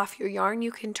tied off your yarn,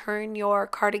 you can turn your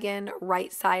cardigan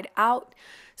right side out.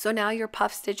 So now your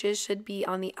puff stitches should be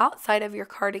on the outside of your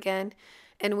cardigan,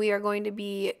 and we are going to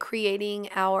be creating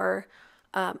our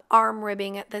arm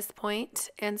ribbing at this point.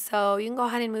 And so you can go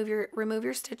ahead and remove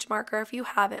your stitch marker if you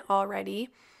haven't already.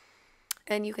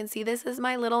 And you can see this is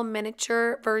my little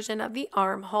miniature version of the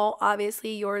armhole.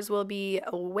 Obviously yours will be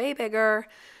way bigger,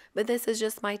 but this is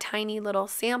just my tiny little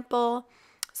sample.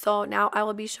 So now I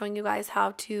will be showing you guys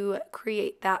how to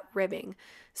create that ribbing.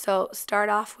 So start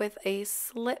off with a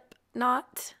slip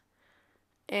knot,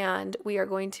 and we are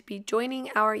going to be joining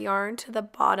our yarn to the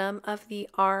bottom of the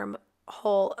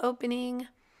armhole opening.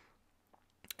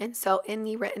 And so in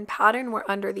the written pattern, we're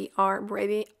under the arm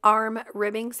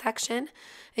ribbing section,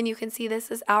 and you can see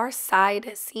this is our side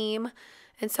seam.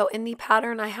 And so in the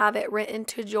pattern, I have it written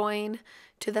to join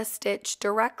to the stitch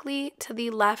directly to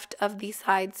the left of the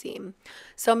side seam.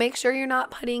 So make sure you're not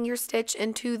putting your stitch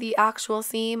into the actual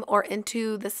seam or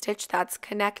into the stitch that's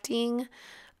connecting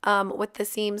with the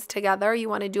seams together. You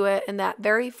want to do it in that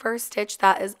very first stitch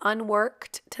that is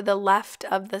unworked to the left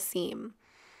of the seam.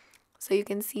 So you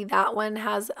can see that one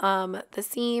has the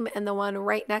seam, and the one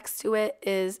right next to it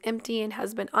is empty and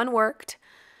has been unworked.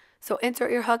 So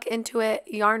insert your hook into it,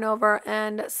 yarn over,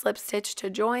 and slip stitch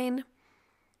to join.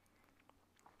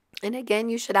 And again,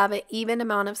 you should have an even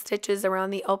amount of stitches around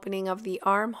the opening of the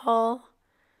armhole.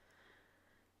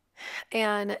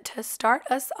 And to start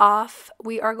us off,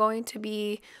 we are going to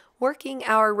be working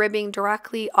our ribbing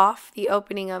directly off the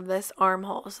opening of this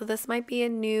armhole. So this might be a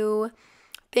new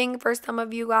thing for some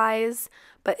of you guys,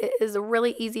 but it is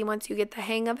really easy once you get the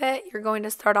hang of it. You're going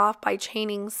to start off by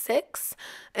chaining 6,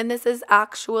 and this is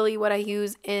actually what I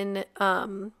use in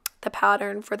the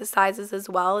pattern for the sizes as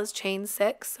well, is chain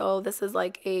 6. So this is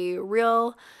like a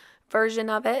real version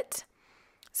of it.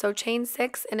 So chain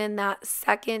 6, and in that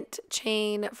second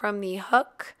chain from the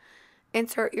hook,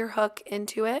 insert your hook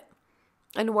into it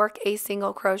and work a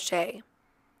single crochet.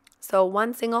 So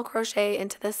 1 single crochet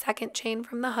into the second chain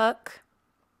from the hook,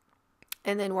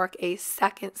 and then work a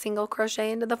second single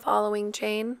crochet into the following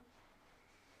chain,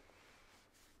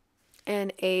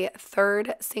 and a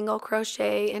third single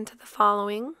crochet into the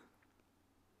following.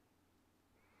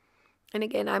 And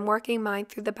again, I'm working mine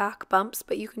through the back bumps,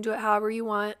 but you can do it however you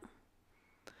want.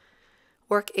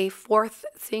 Work a 4th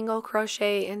single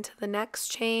crochet into the next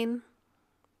chain,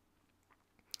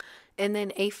 and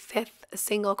then a 5th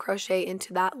single crochet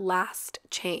into that last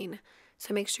chain.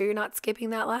 So make sure you're not skipping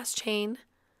that last chain,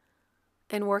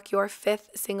 and work your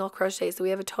 5th single crochet. So we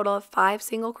have a total of 5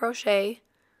 single crochet.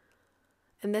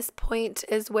 And this point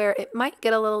is where it might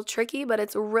get a little tricky, but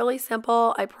it's really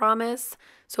simple, I promise.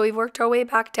 So we've worked our way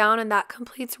back down, and that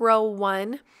completes row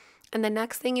 1. And the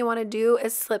next thing you want to do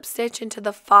is slip stitch into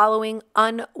the following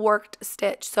unworked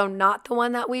stitch. So not the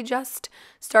one that we just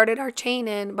started our chain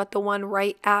in, but the one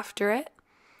right after it.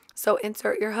 So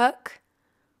insert your hook.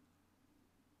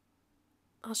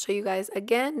 I'll show you guys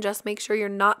again. Just make sure you're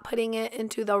not putting it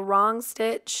into the wrong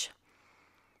stitch.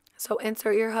 So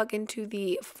insert your hook into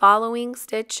the following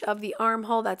stitch of the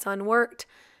armhole that's unworked,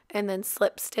 and then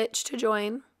slip stitch to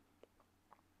join,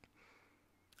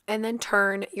 and then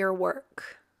turn your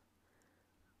work.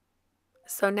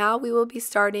 So now we will be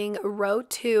starting row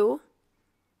 2,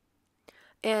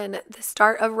 and the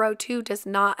start of row 2 does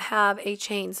not have a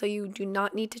chain, so you do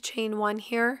not need to chain 1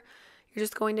 here. You're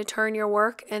just going to turn your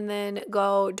work and then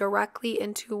go directly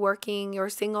into working your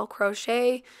single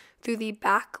crochet through the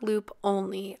back loop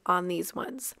only on these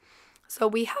ones. So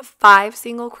we have 5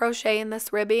 single crochet in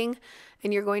this ribbing,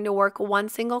 and you're going to work 1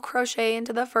 single crochet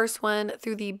into the first one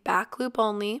through the back loop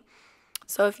only.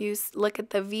 So if you look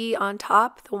at the V on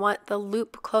top, the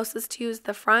loop closest to you is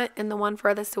the front, and the one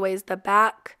furthest away is the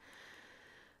back.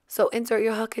 So insert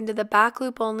your hook into the back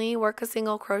loop only, work a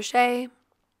single crochet,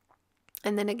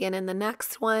 and then again in the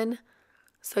next one.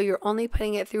 So you're only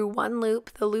putting it through 1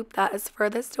 loop, the loop that is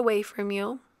furthest away from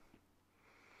you.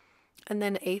 And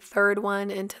then a third one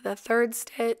into the 3rd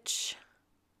stitch.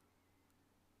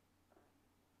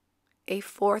 A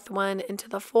 4th one into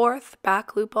the 4th,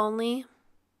 back loop only.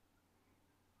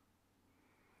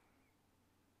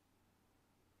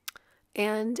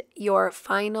 And your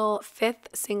final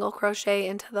 5th single crochet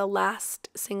into the last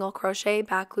single crochet,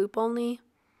 back loop only.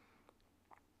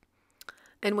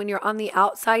 And when you're on the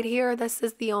outside here, this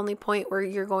is the only point where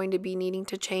you're going to be needing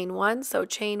to chain 1. So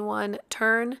chain 1,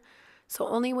 turn. So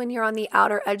only when you're on the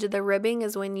outer edge of the ribbing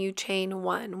is when you chain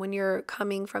 1. When you're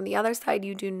coming from the other side,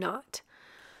 you do not.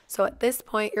 So at this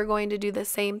point, you're going to do the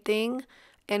same thing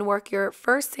and work your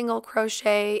first single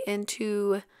crochet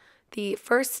into the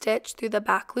first stitch through the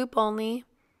back loop only.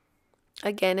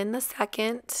 Again in the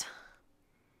 2nd.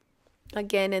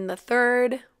 Again in the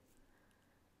 3rd.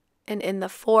 And in the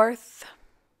 4th.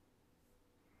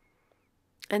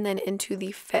 And then into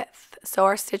the 5th. So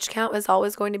our stitch count is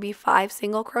always going to be 5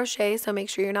 single crochet, so make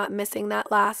sure you're not missing that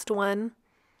last one.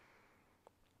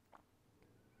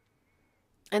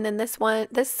 And then this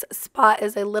spot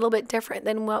is a little bit different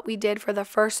than what we did for the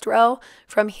first row.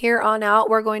 From here on out,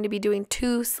 we're going to be doing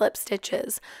 2 slip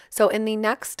stitches. So in the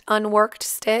next unworked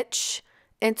stitch,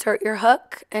 insert your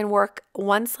hook and work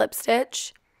 1 slip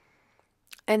stitch.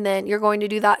 And then you're going to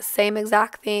do that same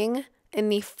exact thing in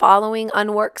the following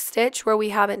unworked stitch where we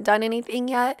haven't done anything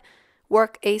yet.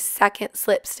 Work a second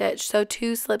slip stitch. So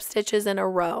 2 slip stitches in a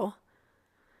row.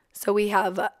 So we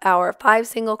have our 5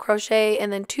 single crochet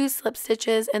and then 2 slip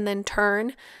stitches and then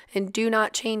turn, and do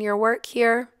not chain your work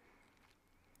here.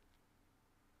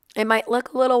 It might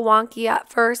look a little wonky at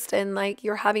first and like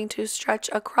you're having to stretch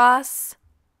across,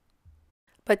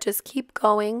 but just keep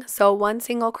going. So 1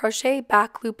 single crochet,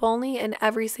 back loop only, and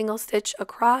every single stitch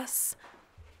across.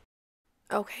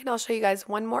 Okay, and I'll show you guys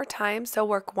one more time. So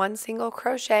work 1 single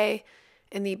crochet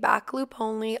in the back loop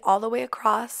only all the way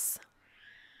across.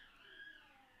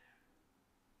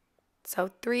 So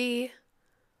 3,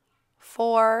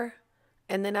 4,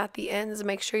 and then at the ends,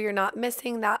 make sure you're not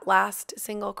missing that last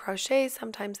single crochet.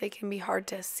 Sometimes they can be hard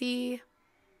to see.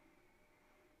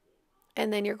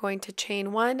 And then you're going to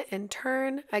chain 1 and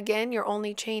turn. Again, you're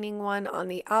only chaining 1 on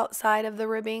the outside of the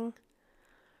ribbing.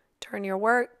 Turn your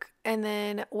work and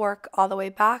then work all the way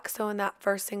back. So in that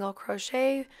first single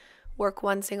crochet, work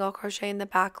 1 single crochet in the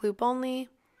back loop only.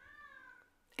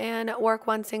 And work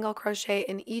 1 single crochet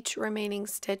in each remaining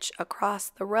stitch across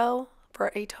the row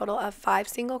for a total of 5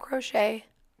 single crochet.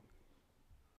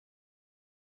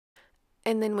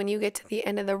 And then when you get to the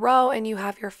end of the row and you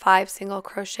have your 5 single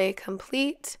crochet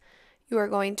complete, you are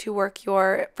going to work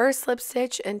your first slip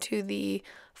stitch into the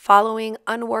following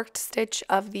unworked stitch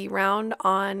of the round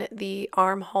on the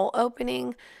armhole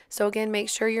opening. So again, make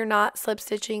sure you're not slip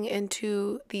stitching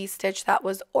into the stitch that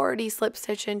was already slip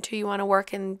stitched into. You want to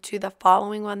work into the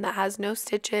following one that has no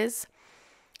stitches.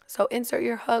 So insert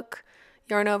your hook,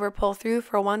 yarn over, pull through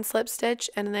for 1 slip stitch,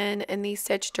 and then in the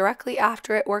stitch directly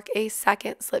after it, work a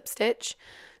second slip stitch.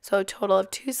 So a total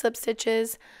of 2 slip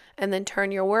stitches, and then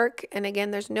turn your work. And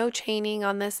again, there's no chaining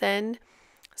on this end.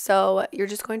 So you're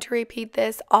just going to repeat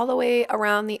this all the way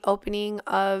around the opening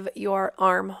of your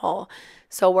armhole.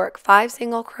 So work 5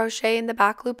 single crochet in the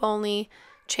back loop only,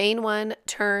 chain 1,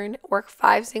 turn, work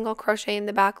 5 single crochet in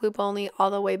the back loop only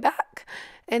all the way back,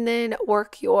 and then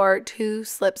work your 2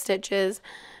 slip stitches,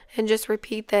 and just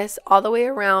repeat this all the way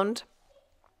around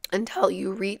until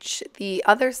you reach the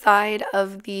other side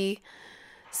of the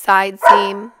side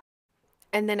seam.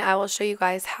 And then I will show you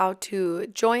guys how to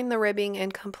join the ribbing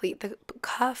and complete the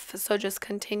cuff. So just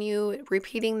continue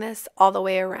repeating this all the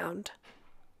way around.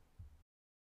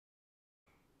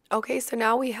 Okay, so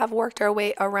now we have worked our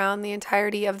way around the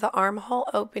entirety of the armhole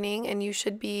opening, and you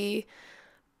should be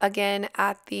again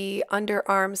at the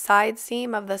underarm side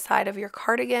seam of the side of your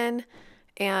cardigan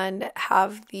and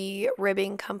have the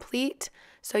ribbing complete.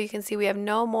 So you can see we have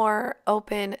no more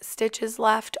open stitches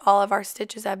left. All of our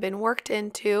stitches have been worked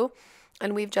into.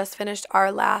 And we've just finished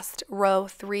our last row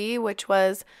 3, which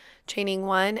was chaining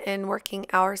 1 and working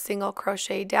our single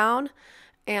crochet down.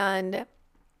 And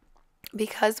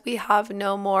because we have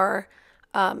no more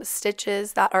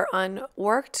stitches that are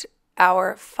unworked,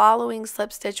 our following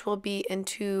slip stitch will be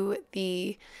into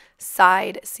the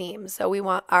side seam. So we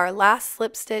want our last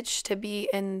slip stitch to be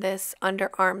in this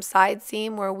underarm side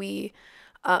seam where we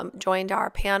joined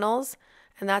our panels,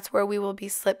 and that's where we will be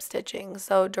slip stitching.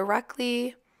 So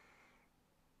directly,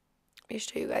 let me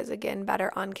show you guys again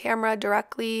better on camera,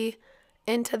 directly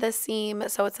into the seam.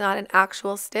 So it's not an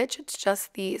actual stitch, it's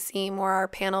just the seam where our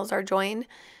panels are joined.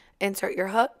 Insert your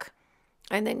hook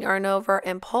and then yarn over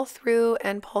and pull through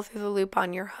the loop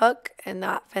on your hook, and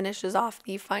that finishes off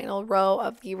the final row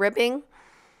of the ribbing.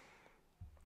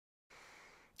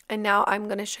 And now I'm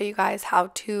going to show you guys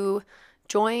how to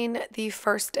join the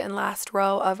first and last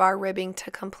row of our ribbing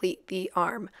to complete the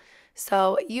arm.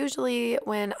 So usually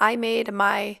when I made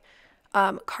my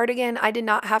cardigan, I did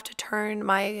not have to turn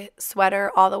my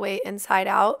sweater all the way inside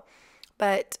out,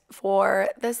 but for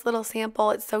this little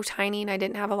sample, it's so tiny and I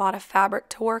didn't have a lot of fabric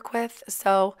to work with,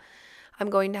 so I'm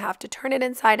going to have to turn it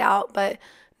inside out. But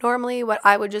normally what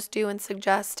I would just do and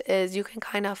suggest is you can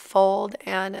kind of fold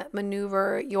and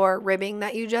maneuver your ribbing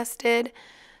that you just did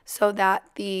so that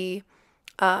the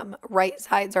right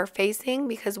sides are facing,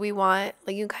 because we want,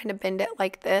 like, you kind of bend it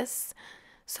like this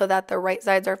so that the right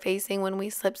sides are facing when we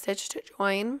slip stitch to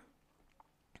join.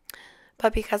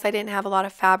 But because I didn't have a lot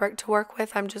of fabric to work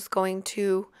with, I'm just going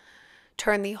to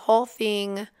turn the whole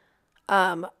thing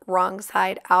wrong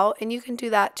side out. And you can do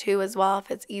that too as well if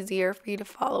it's easier for you to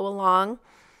follow along.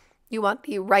 You want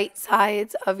the right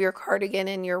sides of your cardigan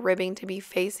and your ribbing to be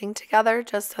facing together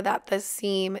just so that the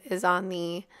seam is on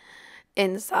the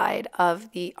inside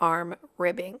of the arm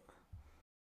ribbing.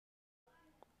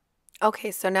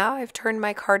 Okay, so now I've turned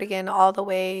my cardigan all the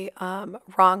way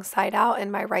wrong side out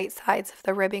and my right sides of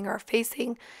the ribbing are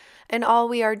facing. And all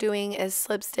we are doing is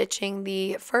slip stitching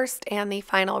the first and the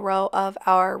final row of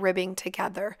our ribbing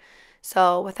together.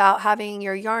 So without having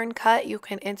your yarn cut, you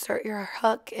can insert your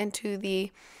hook into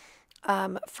the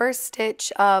first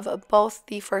stitch of both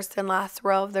the first and last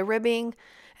row of the ribbing,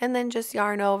 and then just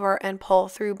yarn over and pull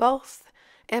through both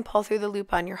and pull through the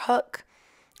loop on your hook.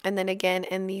 And then again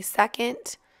in the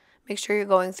second, make sure you're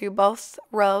going through both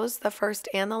rows, the first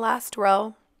and the last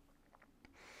row.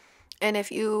 And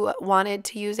if you wanted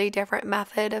to use a different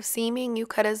method of seaming, you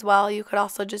could as well. You could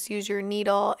also just use your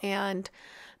needle and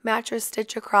match your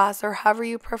stitch across, or however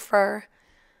you prefer.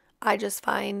 I just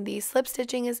find the slip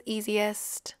stitching is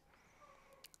easiest.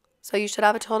 So you should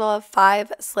have a total of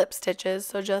 5 slip stitches.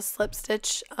 So just slip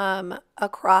stitch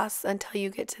across until you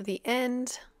get to the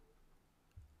end.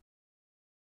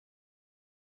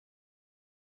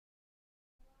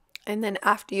 And then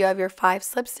after you have your 5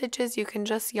 slip stitches, you can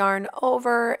just yarn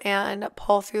over and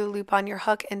pull through the loop on your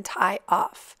hook and tie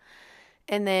off.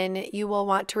 And then you will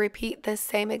want to repeat the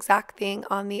same exact thing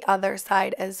on the other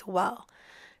side as well.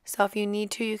 So if you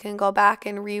need to, you can go back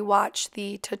and re-watch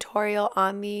the tutorial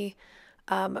on the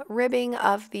ribbing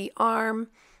of the arm,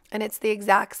 and it's the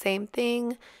exact same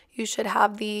thing. You should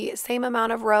have the same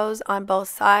amount of rows on both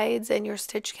sides and your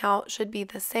stitch count should be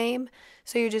the same.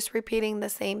 So you're just repeating the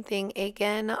same thing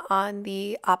again on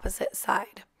the opposite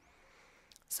side.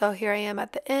 So here I am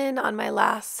at the end on my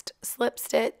last slip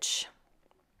stitch.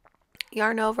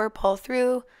 Yarn over, pull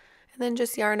through, and then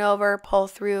just yarn over, pull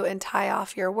through, and tie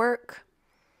off your work.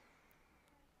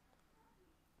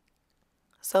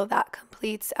 So that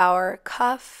completes our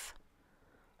cuff.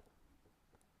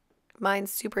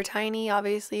 Mine's super tiny.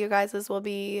 Obviously, you guys's will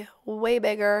be way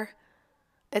bigger.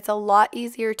 It's a lot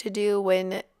easier to do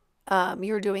when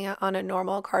you're doing it on a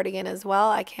normal cardigan as well.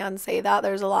 I can say that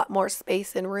there's a lot more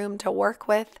space and room to work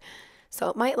with. So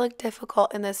it might look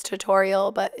difficult in this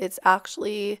tutorial, but it's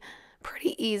actually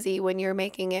pretty easy when you're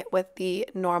making it with the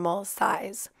normal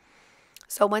size.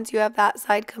 So once you have that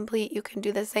side complete, you can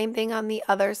do the same thing on the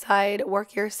other side.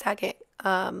 Work your second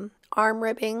arm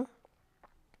ribbing.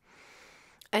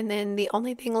 And then the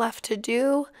only thing left to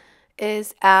do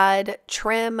is add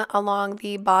trim along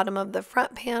the bottom of the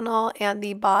front panel and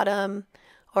the bottom,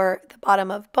 or the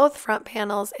bottom of both front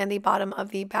panels and the bottom of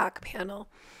the back panel.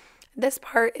 This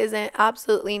part isn't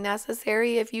absolutely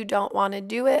necessary if you don't want to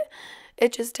do it.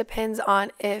 It just depends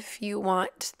on if you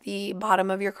want the bottom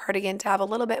of your cardigan to have a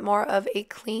little bit more of a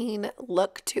clean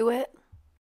look to it.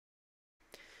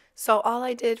 So all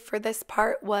I did for this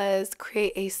part was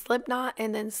create a slip knot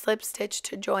and then slip stitch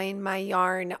to join my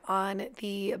yarn on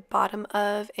the bottom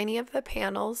of any of the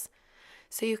panels.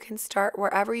 So you can start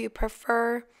wherever you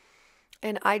prefer.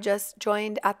 And I just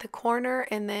joined at the corner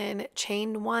and then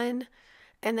chained 1.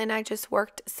 And then I just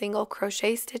worked single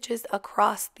crochet stitches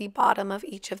across the bottom of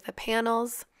each of the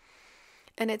panels.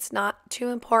 And it's not too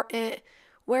important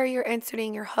where you're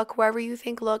inserting your hook, wherever you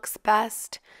think looks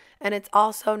best. And it's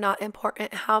also not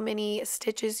important how many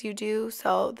stitches you do.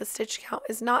 So the stitch count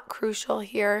is not crucial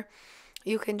here.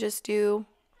 You can just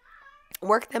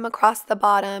work them across the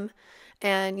bottom,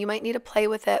 and you might need to play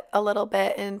with it a little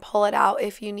bit and pull it out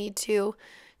if you need to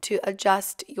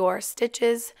adjust your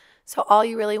stitches. So all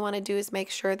you really want to do is make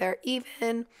sure they're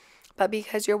even, but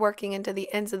because you're working into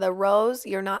the ends of the rows,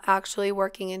 you're not actually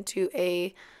working into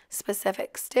a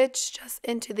specific stitch, just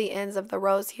into the ends of the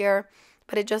rows here,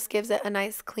 but it just gives it a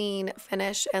nice clean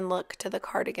finish and look to the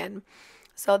cardigan.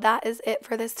 So that is it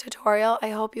for this tutorial. I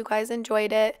hope you guys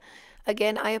enjoyed it.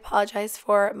 Again, I apologize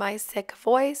for my sick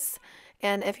voice,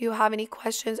 and if you have any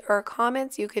questions or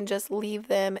comments, you can just leave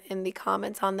them in the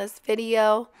comments on this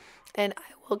video, and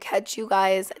I will catch you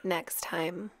guys next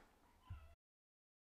time.